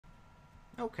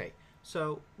Okay,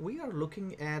 so we are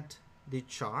looking at the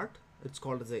chart. It's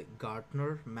called as a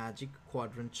Gartner Magic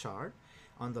Quadrant chart.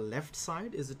 On the left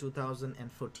side is a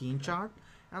 2014 chart,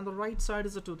 and the right side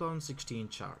is a 2016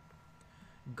 chart.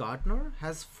 Gartner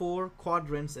has four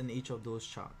quadrants in each of those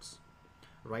charts.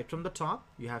 Right from the top,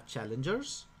 you have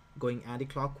challengers going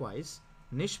anti-clockwise,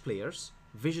 niche players,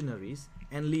 visionaries,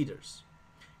 and leaders.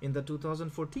 In the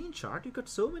 2014 chart, you got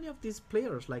so many of these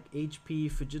players like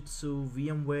HP, Fujitsu,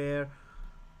 VMware,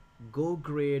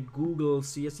 GoGrade, Google,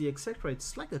 CSE, etc.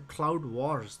 It's like a cloud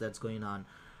wars that's going on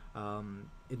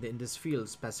in this field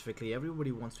specifically.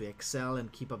 Everybody wants to excel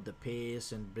and keep up the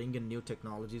pace and bring in new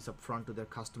technologies up front to their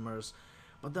customers.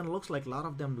 But then it looks like a lot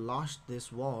of them lost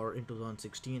this war in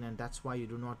 2016, and that's why you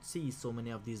do not see so many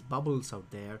of these bubbles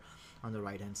out there on the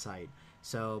right hand side.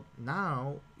 So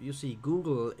now you see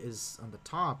Google is on the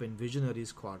top in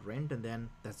visionaries quadrant, and then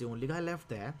that's the only guy left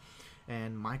there.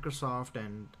 And Microsoft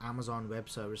and Amazon Web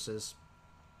Services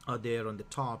are there on the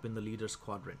top in the leaders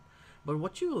quadrant. But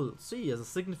what you will see as a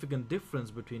significant difference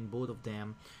between both of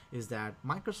them is that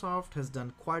Microsoft has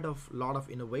done quite a lot of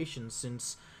innovation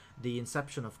since the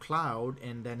inception of cloud,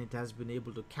 and then it has been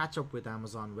able to catch up with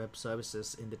Amazon Web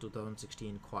Services in the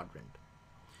 2016 quadrant.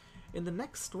 In the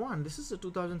next one, this is a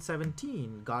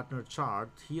 2017 Gartner chart.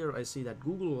 Here I see that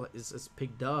Google is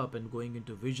picked up and going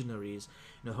into visionaries.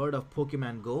 Heard of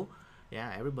Pokemon Go?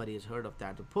 Yeah, everybody has heard of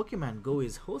that. The Pokemon Go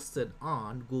is hosted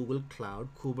on Google Cloud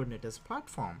Kubernetes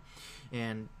platform,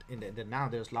 and now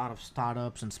there's a lot of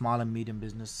startups and small and medium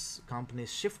business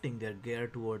companies shifting their gear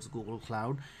towards Google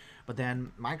Cloud. But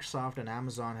then Microsoft and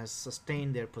Amazon has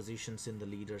sustained their positions in the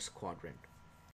leaders quadrant.